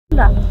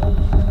এরকমটা,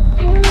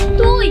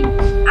 তুই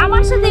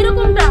আমার সাথে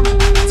এরকমটা,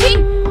 ছি,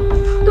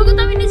 তোকে তো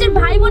আমি নিজের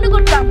ভাই মনে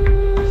করতাম,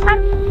 আর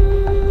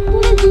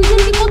তোদের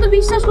দুজনকে কত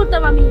বিশ্বাস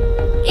করতাম আমি।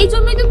 এই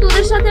জন্যই তো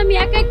তোদের সাথে আমি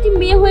একা একটি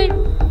মেয়ে হয়ে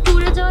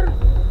ট্যুরে যাওয়ার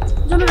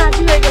জন্য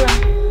রাজি হয়ে গেলাম,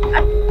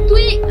 আর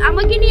তুই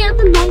আমাকে নিয়ে এত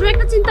নোংরা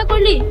একটা চিন্তা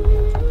করলি।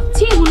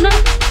 ছি মুন্না।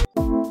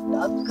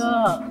 টাকা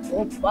ও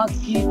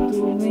পাখি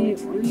তুমি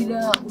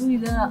উইরা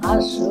উইরা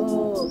আসো,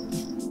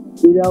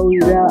 উইরা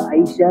উইরা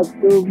আইসা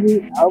তুমি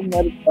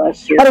আমার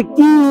পাশে। আরে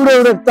কি উড়ে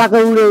উড়ে টাকা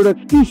উড়ে উড়ে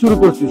কি শুরু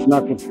করছিস না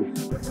করছিস?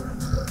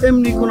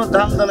 এমনি কোনো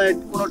ধান্দা নাই,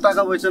 কোনো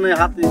টাকা পয়সা নাই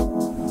হাতে,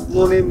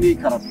 মন এমনি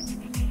খারাপ।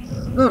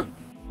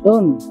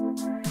 শোন,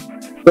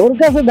 তোর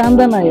কাছে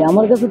ধান্দা নাই,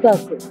 আমার কাছে তো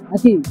আছে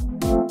নাকি?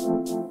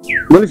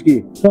 বলিস কি?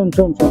 শোন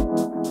শোন শোন,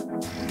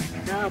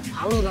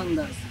 ভালো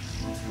ধান্দা আছে,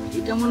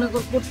 এটা মনে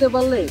কর করতে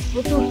পারলে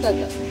প্রচুর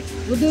টাকা,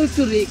 যদিও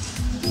একটু রিস্ক।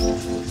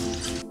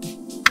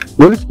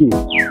 বলিস কি?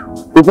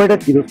 উপায়টা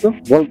কি দোস্ত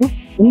বলতো?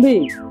 শুনবি?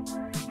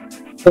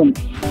 শোন,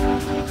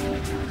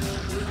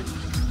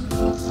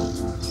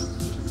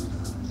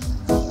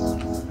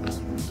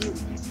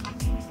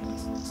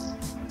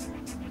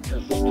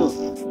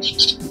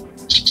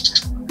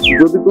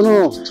 যদি কোনো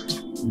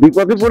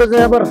বিপদে পড়ে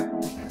যায় আবার?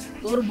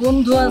 তোর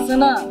বন্ধু আছে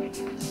না,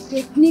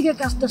 টেকনিকে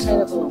কাজটা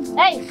সাইরা পেলাম।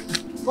 এই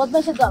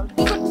বদমাইশের দল,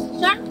 কি করছিস?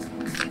 শোন,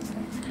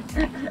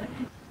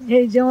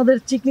 এই যে আমাদের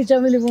চিকনি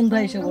চামেলি বন্ধু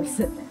এসে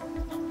পড়ছে।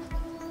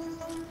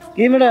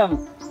 কি ম্যাডাম,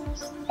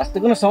 আসতে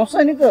কোনো সমস্যা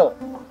হয়নি তো?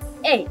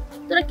 এই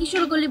তোরা কি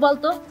শুরু করলি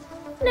বলতো?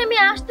 আমি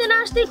আসতে না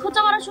আসতেই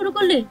খোঁচা মারা শুরু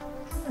করলি।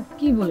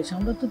 কি বলিস,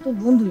 আমরা তো তোর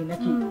বন্ধুই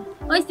নাকি?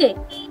 হইছে,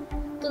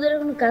 তোদের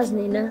কোনো কাজ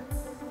নেই না,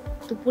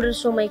 দুপুরের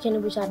সময় এখানে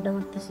বসে আড্ডা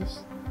মারতেছিস।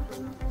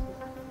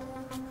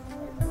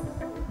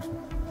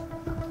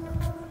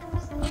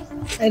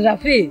 এই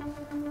রাফি,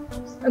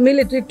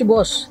 মিলে তুই একটু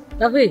বস।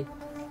 রাফি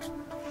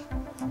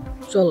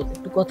চল,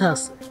 একটু কথা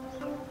আছে।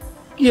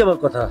 কি আবার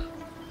কথা?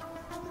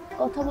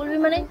 কথা বলবি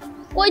মানে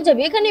কই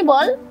যাবি? এখানেই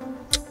বল।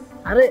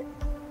 আরে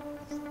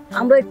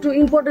আমরা একটু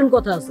ইম্পর্টেন্ট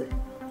কথা আছে,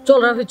 চল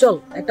রাফি চল,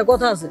 একটা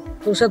কথা আছে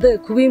তোর সাথে,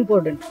 খুবই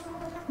ইম্পর্টেন্ট।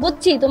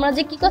 বুঝছি তোমরা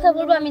যে কি কথা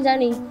বলবো আমি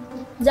জানি,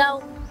 যাও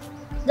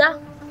যা।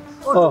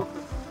 ও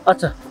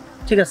আচ্ছা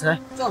ঠিক আছে,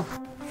 চল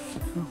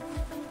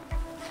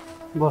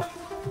বল।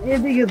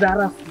 এদিকে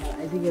দাঁড়া,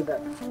 এদিকে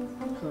দাঁড়া।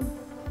 শোন,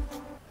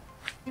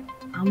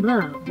 আমরা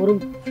বরং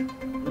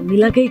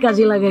মিলাকেই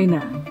কাজে লাগাই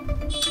না?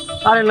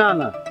 আরে না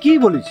না, কি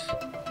বলিস?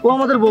 ও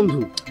আমাদের বন্ধু,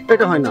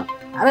 এটা হয় না।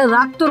 আরে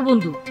রাখ তোর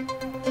বন্ধু,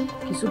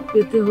 কিছু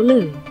পেতে হলে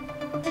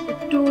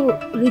একটু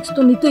রিস্ক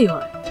তো নিতেই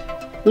হয়।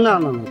 না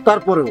না না,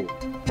 তারপরেও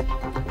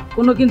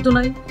কোনো কিন্তু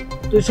নাই।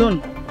 তুই শোন,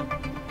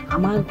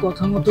 আমার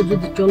কথা মতো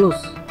যদি চলস,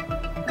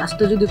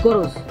 কাজটা যদি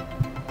করস,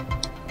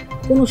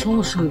 কোনো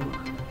সমস্যা হইব না,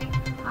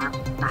 আর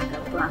টাকা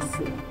তো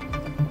আছে।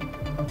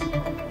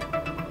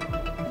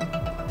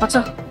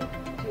 আচ্ছা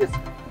ঠিক আছে,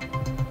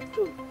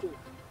 চল চল,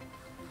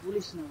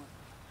 বলিস না।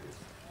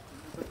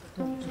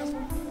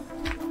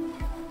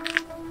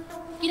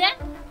 কি রে?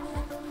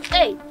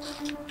 এই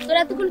তোরা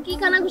এতক্ষণ কি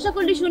কানাঘুষা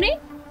করলি শুনি?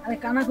 আরে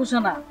কানা কুসা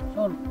না,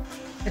 শোন,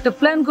 একটা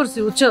প্ল্যান করছি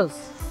বুঝছস,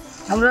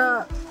 আমরা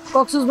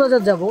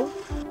কক্সবাজার যাব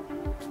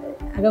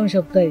আগামী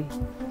সপ্তাহে।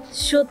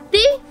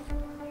 সত্যি?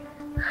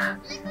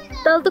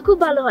 তাহলে তো খুব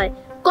ভালো হয়।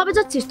 কবে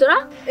যাচ্ছিস তোরা?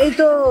 এই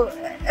তো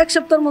এক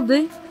সপ্তাহের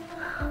মধ্যেই।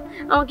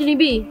 আমাকে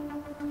নিবি?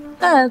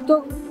 হ্যাঁ তো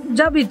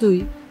যাবি তুই।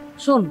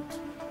 শোন,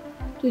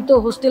 তুই তো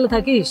হোস্টেলে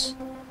থাকিস,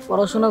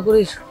 পড়াশোনা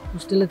করিস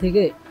হোস্টেলে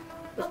থেকে,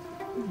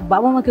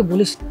 বাবা মাকে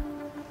বলিস না,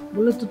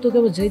 বলে তো তোকে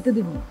আবার যাইতে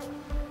দিব না।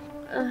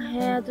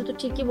 হ্যাঁ তুই তো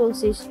ঠিকই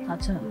বলছিস।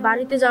 আচ্ছা,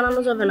 বাড়িতে জানানো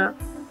যাবে না,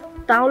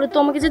 তাহলে তো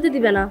আমাকে যেতে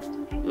দিবে না।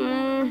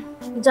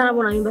 জানাবো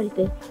না আমি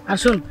বাড়িতে। আর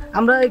শোন,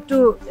 আমরা একটু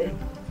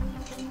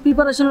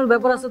প্রিপারেশনের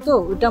ব্যাপার আছে তো,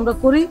 ওইটা আমরা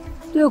করি,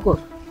 তুইও কর।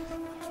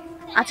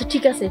 আচ্ছা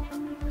ঠিক আছে,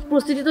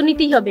 প্রস্তুতি তো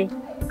নিতেই হবে,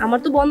 আমার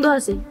তো বন্ধ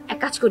আছে। এক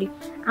কাজ করি,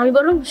 আমি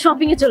বরং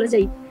শপিং এ চলে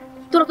যাই,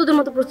 তোরা তোদের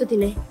মতো প্রস্তুতি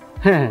নে।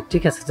 হ্যাঁ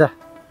ঠিক আছে, যা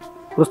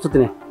প্রস্তুতি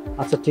নে।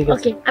 আচ্ছা ঠিক আছে,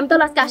 ওকে, আমি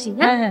তাহলে আজকে আসি।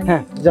 হ্যাঁ হ্যাঁ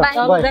হ্যাঁ যা,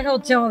 বাই। দেখা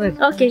হচ্ছে আমাদের।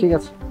 ওকে ঠিক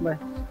আছে, বাই।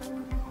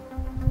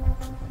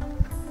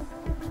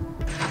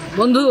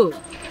 বন্ধু,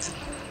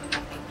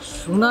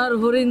 সোনার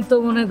হরিণ তো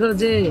মনে কর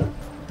যে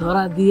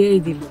ধরা দিয়েই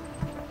দিল,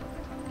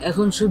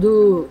 এখন শুধু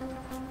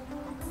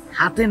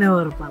হাতে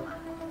নেওয়ার পালা।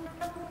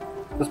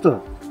 দোস্ত,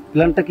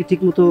 প্ল্যানটা কি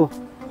ঠিক মতো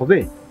হবে?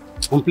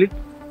 কমপ্লিট?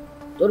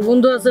 তোর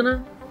বন্ধু আছে না,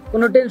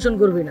 কোনো টেনশন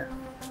করবি না,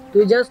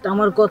 তুই জাস্ট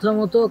আমার কথা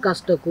মতো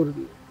কাজটা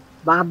করবি,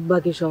 বাদ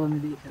বাকি সব আমি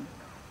দেখে নেব।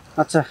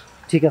 আচ্ছা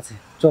ঠিক আছে,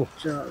 চল।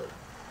 চল।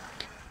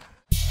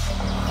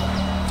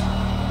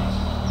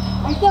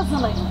 আইতাছ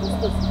না কি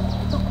বুঝতেছি,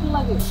 কতক্ষণ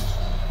লাগে?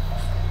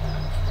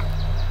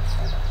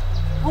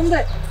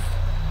 আমরে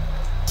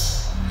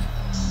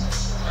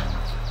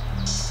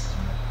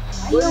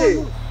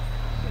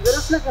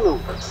বেরোস না কেন?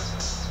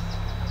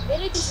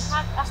 বেরোইতেছি,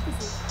 থাক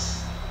আসতেছি।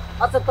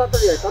 আচ্ছা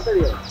তাড়াতাড়ি আয়, তাড়াতাড়ি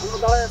আয়, আমরা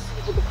দাঁড়ায় আসছি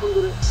কতক্ষণ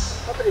ধরে।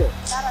 তাড়াতাড়ি আয়।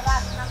 দাঁড়া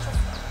রাখ,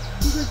 নামতেছি।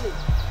 ঠিক আছে,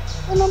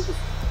 নামতে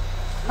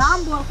নাম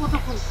বল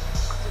কতক্ষণ।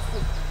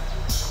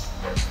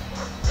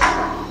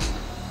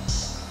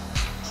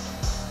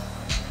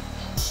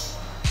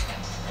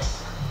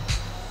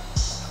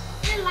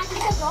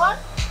 ধর।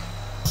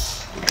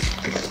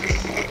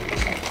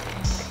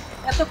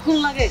 এতক্ষণ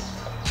লাগে?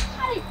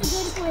 আরে একটু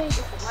দেরি করে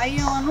গেছে।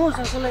 মাইয়া মানুষ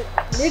আসলে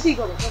লেটই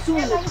করে,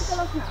 সবসময় লেট।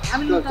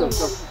 আমি চল চল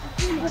চল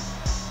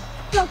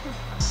চল।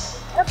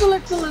 এত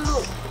লেট করলে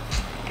রোজ?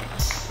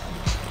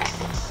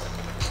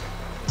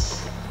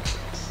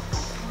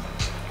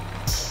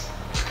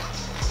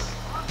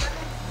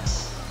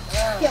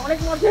 অনেক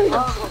মজা হইলো।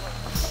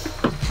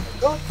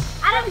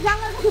 আরে আমি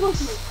জানলার কাছে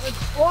বসি।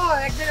 ও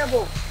এক জায়গায়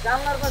বউ,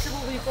 জানলার পাশে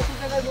ববি, কত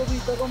জায়গায় ববি,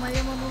 তখন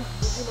মাইয়া মানুষ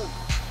বুঝি না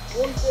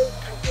কোন কই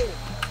থাকে।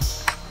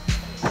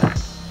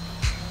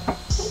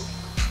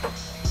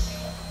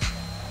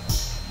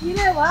 কি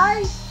রে ভাই,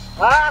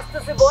 হ্যাঁ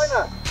আসতেছে বয়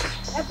না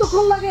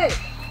এতক্ষণ লাগে?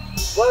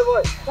 বয়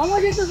বয়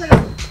সময় যেতেছে।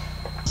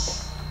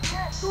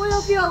 তুইও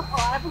কি আর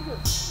এতক্ষণ?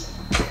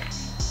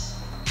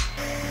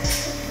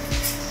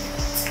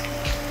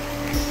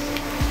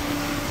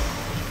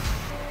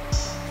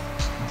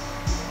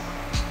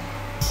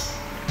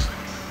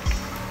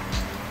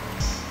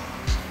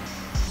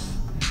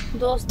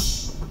 দোস্ত,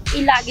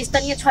 এই লাগেজটা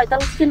নিয়ে 6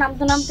 তলা থেকে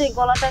নামতে নামতে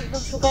গলাটা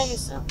একদম শুকায়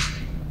গেছে।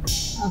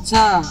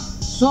 আচ্ছা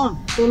শোন,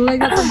 তোর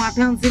লাগে তো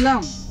মাঠে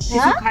আনছিলাম,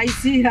 কিছু হ্যাঁ?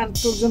 খাইছি আর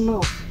তোর জন্য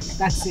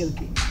রাখছি আর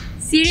কি।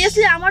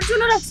 সিরিয়াসলি আমার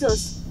জন্য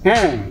রাখছস?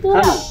 হ্যাঁ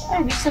তোরা হ্যাঁ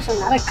আরে বিশ্বাস হয়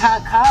না। আরে খা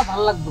খা,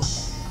 ভালো লাগবে।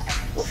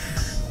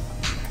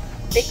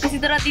 দেখতেছি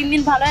তোরা দিন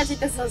দিন ভালো হয়ে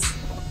যেতেছস।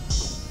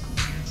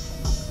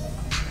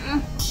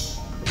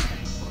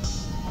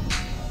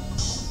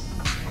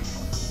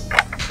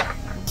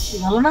 কি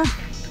ভালো না?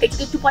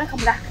 একটু একটু পরে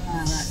খামরা।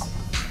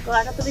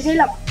 তোরাটা তো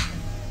বুঝাইলাম।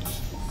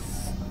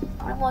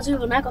 আর মজা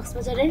হইব না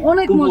কক্সবাজারে?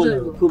 অনেক খুব মজা মজা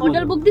হইব। খুব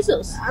হোটেল মজা বুক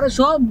দিছস? আরে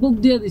সব বুক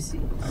দিয়ে দিছি,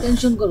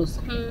 টেনশন করছ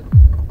না।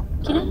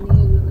 কি রে?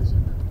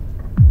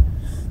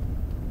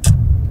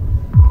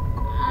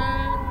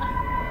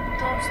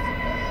 দোস্ত,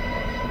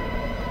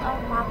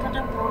 আমার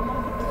মাথাটা বড়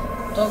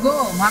তগো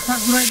মাথা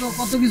ঘুরাইবো,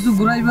 কত কিছু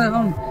ঘুরাইবো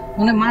এখন,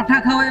 মানে মাথা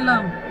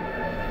খাওয়াইলাম,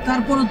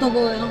 তারপরে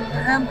তগো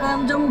এখন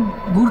যাবো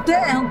ঘুরতে,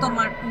 এখন তোর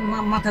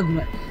মাথা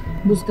ঘুরায়,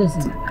 বুঝতেছি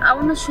না।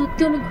 আমার না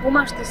সত্যি অনেক ঘুম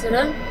আসতেছে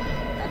রে।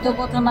 এত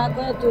কথা না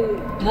কয়ে তুই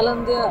ঢালান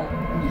দিয়া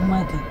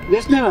ঘুমায় থাক।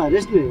 রেস্ট নে না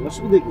রেস্ট নে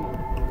অসুবিধা কি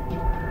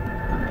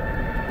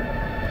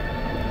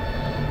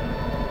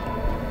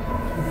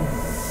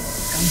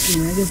কাম কি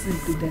হয়ে গেছে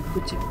তুই দেখ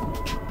করছি।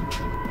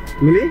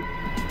 মিলি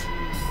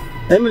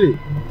এই মিলি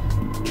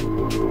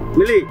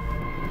মিলি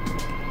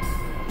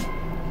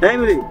এই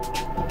মিলি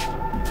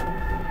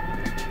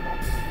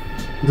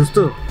দোস্ত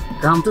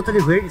কাম তো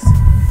তাহলে হয়ে গেছে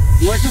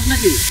ঘুমাইছিস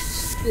নাকি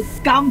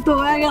কাম তো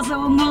হয়ে গেছে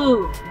বন্ধু।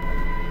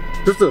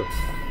 দোস্ত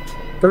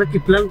তাহলে কি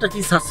প্ল্যানটা কি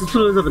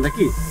সাকসেসফুল হয়ে যাবে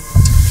নাকি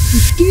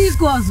কি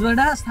কস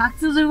বেটা,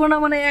 সাকসেস হইব না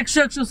মানে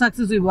 100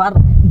 সাকসেস হইব। আর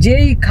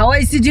যেই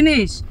খাওয়াইছি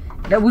জিনিস,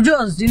 এটা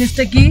বুঝোস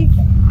জিনিসটা কি?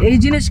 এই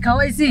জিনিস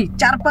খাওয়াইছি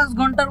 4-5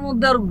 ঘন্টার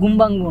মধ্যে আর ঘুম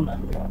ভাঙবো না।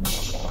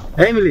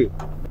 এই মিলি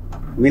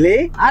মিলি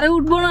আরে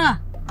উঠবো না,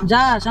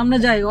 যা সামনে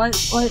যাই। ওই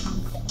ওই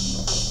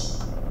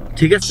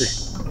ঠিক আছে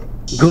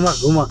ঘুমা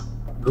ঘুমা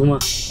ঘুমা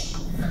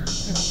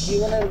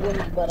জীবনের গুণ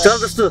বাড়া। চল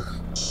দোস্ত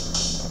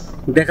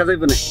দেখা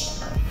যাইবে না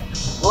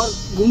ওর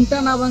ঘুমটা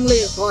না ভাঙলে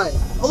হয়,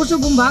 অবশ্য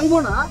ঘুম ভাঙবো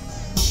না।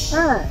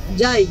 হ্যাঁ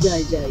যাই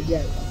যাই যাই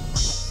যাই।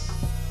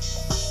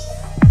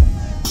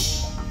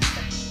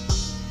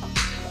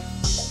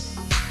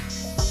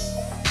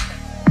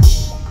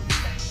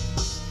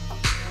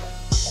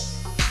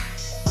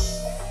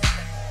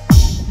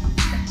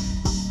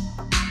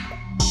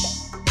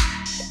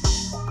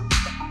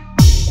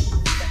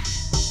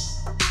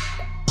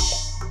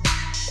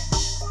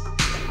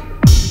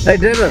 এই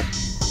ড্রাইভার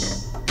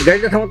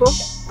গাড়িটা থামো তো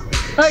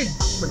এই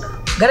বেটা,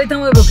 গাড়ি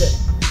থামাই বকে।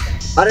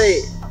 আরে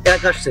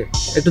এক আসছে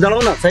একটু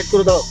দাঁড়াও না সাইড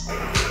করে দাও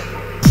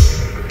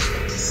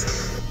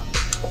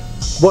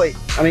বই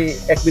আমি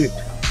 1 মিনিট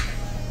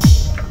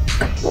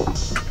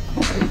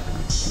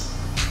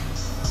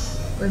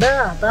বেটা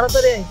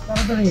তাড়াতাড়ি আয়,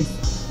 তাড়াতাড়ি আয়।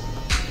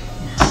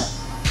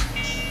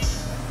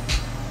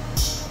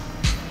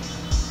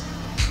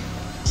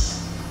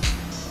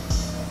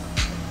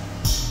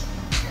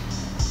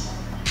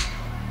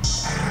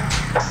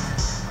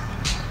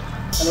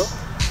 হ্যালো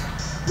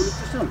পুলিশ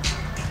স্টেশন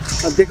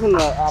দেখুন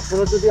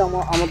আপনারা যদি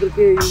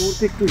আমাদেরকে এই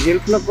মুহূর্তে একটু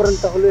হেল্প না করেন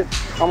তাহলে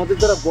আমাদের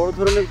দ্বারা বড়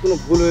ধরনের কোনো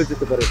ভুল হয়ে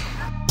যেতে পারে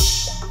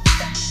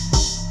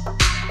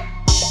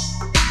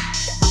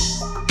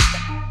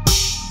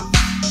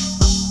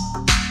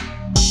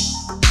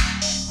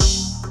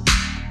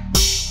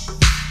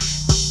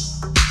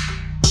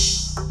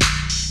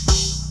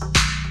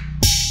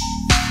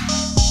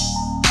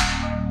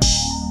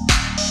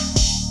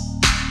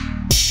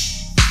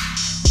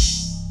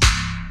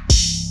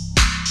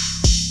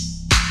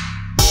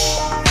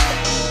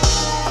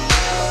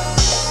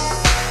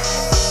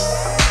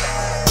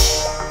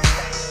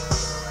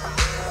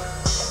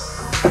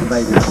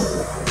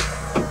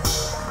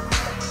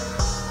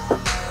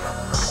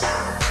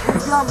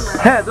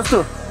হ্যাঁ দোস্ত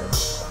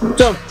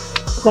চল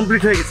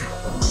কমপ্লিট হয়ে গেছে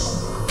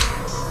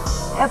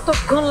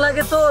এতক্ষণ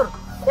লাগে তোর?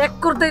 1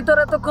 করতেই তোর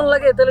এতক্ষণ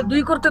লাগে, তাহলে 2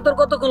 করতে তোর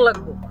কতক্ষণ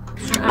লাগবে?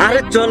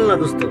 আরে চল না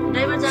দোস্ত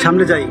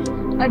সামনে যাই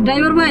আর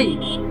ড্রাইভার ভাই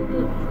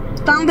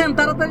টান দেন,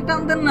 তাড়াতাড়ি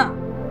টান দেন না।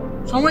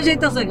 সময়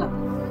যাইতেছে গা,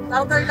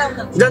 তাড়াতাড়ি কাম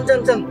কর। যান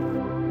যান যান।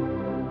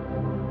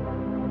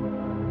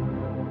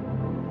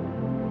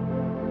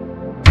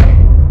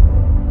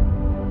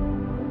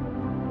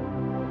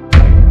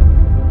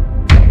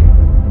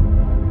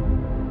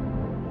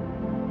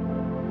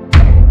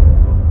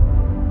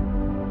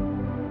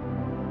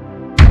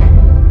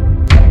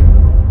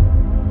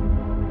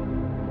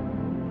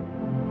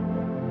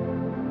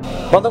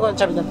 বন্ধ করেন,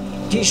 চাবি দেন।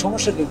 কি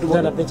সমস্যা কি একটু দেন,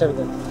 বলেন। আপনি চাবি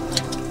দেন।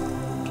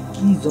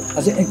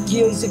 আচ্ছা কি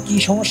হয়েছে, কি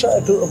সমস্যা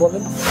একটু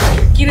বলেন।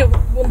 কি রে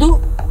বন্ধু,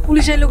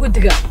 পুলিশ আইলো কই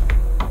থেকে?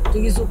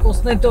 তুই কিছু কোস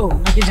নাই তো,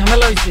 নাকি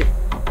ঝামেলা হয়েছে?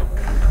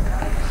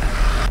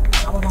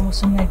 আবার আমার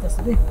সামনে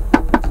আইতাছে রে।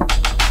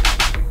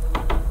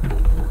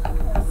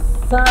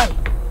 স্যার,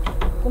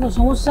 কোনো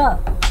সমস্যা?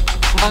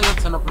 কোথায়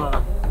যাচ্ছেন আপনারা?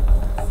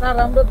 স্যার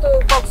আমরা তো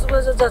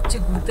কক্সবাজার যাচ্ছি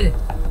ঘুরতে।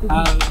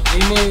 আর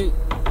এই মেয়ে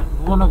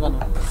ঘুমানো কেন?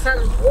 স্যার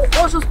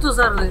অসুস্থ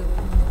স্যার,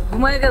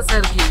 ঘুমায় গেছে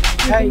আর কি।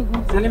 এই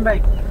সেলিম ভাই,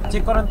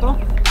 চেক করেন তো।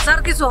 স্যার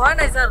কিছু হয়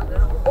নাই স্যার,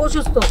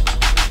 অসুস্থ।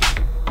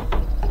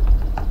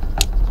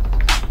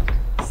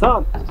 স্যার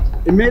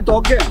এই মেয়ে তো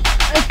অজ্ঞান।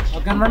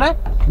 অজ্ঞান মানে?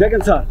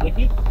 দেখেন স্যার।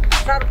 দেখি।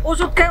 স্যার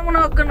ওষুধ খেয়ে মনে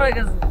হয় অজ্ঞান হয়ে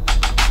গেছে।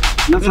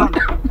 না স্যার,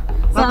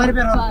 তাড়াতাড়ি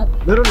বের হন। স্যার,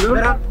 বেরোন বেরোন।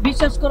 বের হন,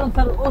 বিশ্বাস করুন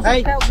স্যার, ওষুধ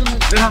এই। খেয়ে অজ্ঞান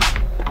হয়েছে। বের হন,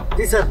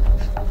 জি স্যার।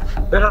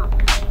 বের হন।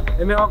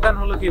 এই মেয়ে অজ্ঞান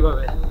হলো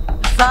কিভাবে?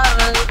 স্যার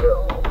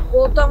ও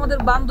তো আমাদের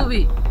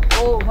বান্ধবী,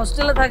 ও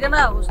হোস্টেলে থাকে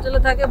না, হোস্টেলে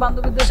থাকে,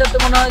 বান্ধবীদের সাথে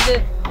মনে হয় যে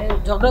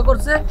ঝগড়া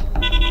করছে,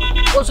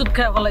 ওষুধ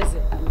খেয়ে ফেলাইছে।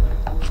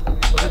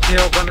 ওষুধ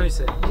খেয়ে অজ্ঞান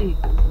হয়েছে? জি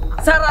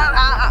স্যার।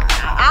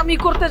 আমি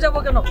করতে যাব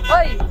কেন?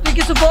 ওই তুই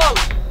কিছু বল।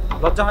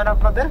 লজ্জা হয় না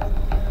আপনাদের?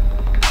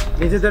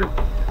 নিজেদের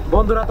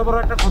বন্ধুরা তো বড়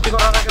একটা ক্ষতি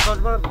করার আগে 10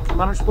 বার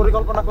মানুষ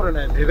পরিকল্পনা করে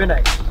নেয়, ভেবে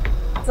নেয়।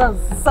 স্যার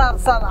স্যার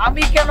স্যার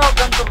আমি কেন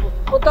অজ্ঞান করবো?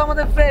 ও তো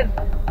আমাদের ফ্রেন্ড।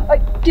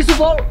 কিছু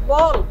বল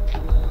বল।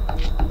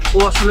 ও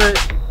আসলে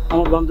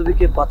আমার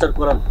বান্ধবীকে পাচার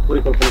করার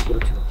পরিকল্পনা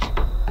করেছিল,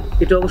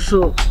 এটা অবশ্য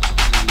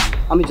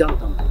আমি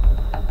জানতাম।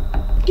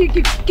 কি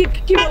কি কি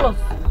কি বলো?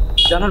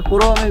 জানার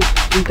পরেও আমি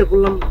চিন্তা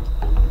করলাম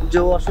যে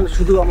ও আসলে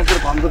শুধু আমাদের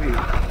বান্ধবী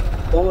না,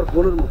 ও আমার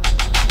বোনের মতো।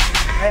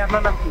 এই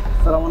আপনার নাম কি?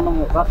 স্যার আমার নাম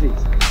রাফি।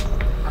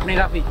 আপনি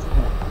রাফি?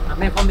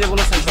 আপনি ফোন দিয়ে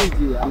বলেছেন? জি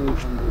জি, আমি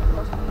ফোন দিয়ে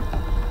বলেছি।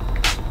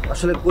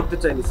 আসলে করতে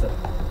চাইনি স্যার,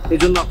 এই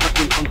জন্য আপনাকে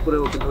ইনফর্ম করে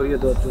ওকে ধরিয়ে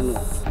দেওয়ার জন্য।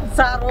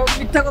 স্যার ও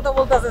মিথ্যা কথা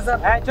বলতেছে স্যার।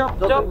 এই চুপ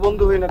যত চুপ,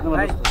 বন্ধু হই না কেন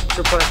এই দোস্ত।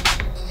 চুপ করেন।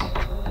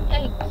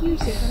 এই কি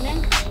হয়েছে এখানে?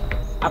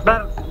 আপনার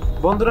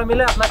বন্ধুরা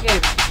মিলে আপনাকে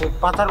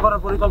পাচার করার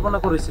পরিকল্পনা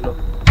করেছিল।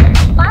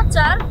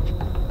 পাচার?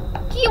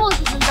 কি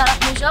বলতেছেন স্যার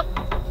আপনি সব?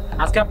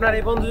 আজকে আপনার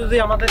এই বন্ধু যদি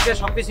আমাদেরকে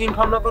সবকিছু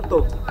ইনফর্ম না করতো,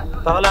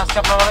 তাহলে আজকে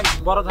আপনার অনেক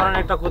বড় ধরনের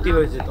একটা ক্ষতি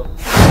হয়ে যেত।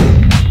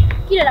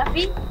 কি রে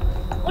রাফি,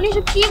 উনি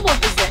সব কি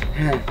বলতেছে?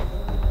 হ্যাঁ,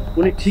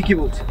 উনি ঠিকই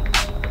বলছে।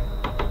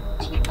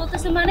 ঠিক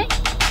বলতেছে মানে?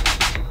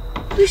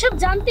 তুই সব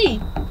জানতি?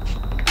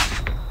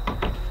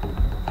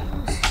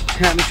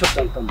 হ্যাঁ আমি সব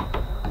জানতাম,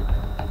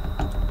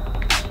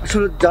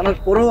 আসলে জানার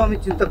পরেও আমি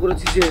চিন্তা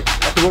করেছি যে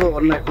এত বড়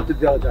অন্যায় হতে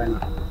দেওয়া যায় না,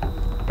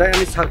 তাই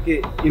আমি স্যারকে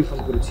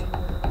ইনফর্ম করেছি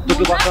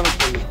তোকে বাঁচানোর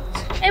জন্য।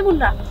 এই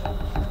মুন্না,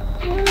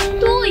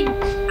 তুই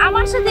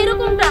আমার সাথে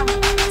এরকমটা?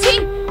 ছি,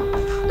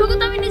 তোকে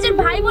তো আমি নিজের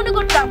ভাই মনে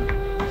করতাম,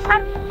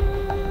 আর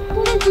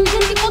তোদের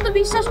দুজনকে কত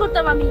বিশ্বাস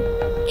করতাম আমি।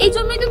 এই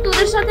জন্যই তো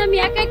তোদের সাথে আমি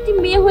একা একটি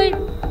মেয়ে হয়ে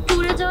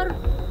ট্যুরে যাওয়ার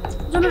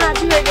জন্য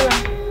রাজি হয়ে গেলাম,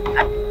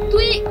 আর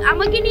তুই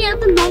আমাকে নিয়ে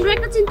এত নোংরা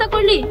একটা চিন্তা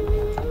করলি।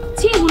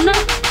 ছি মুন্না,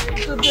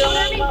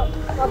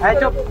 এই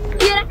চুপ।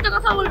 তুই আর একটা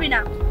কথা বলবি না।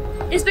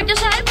 ইন্সপেক্টর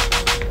সাহেব,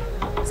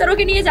 স্যার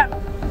ওকে নিয়ে যান,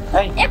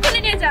 এই এক্ষুনি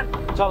নিয়ে যান।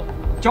 চল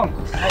চল,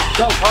 এই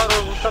চল, ঘর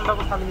উত্তম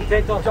ব্যবস্থা আমি নিতে।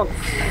 চল চল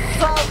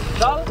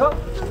চল চল।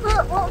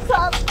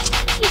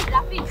 কি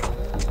রাফি,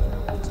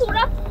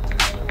 তোরা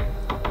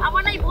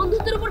আমার এই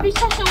বন্ধুত্বের উপর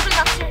বিশ্বাসটা উঠে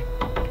যাচ্ছে।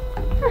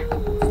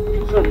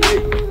 স্যার,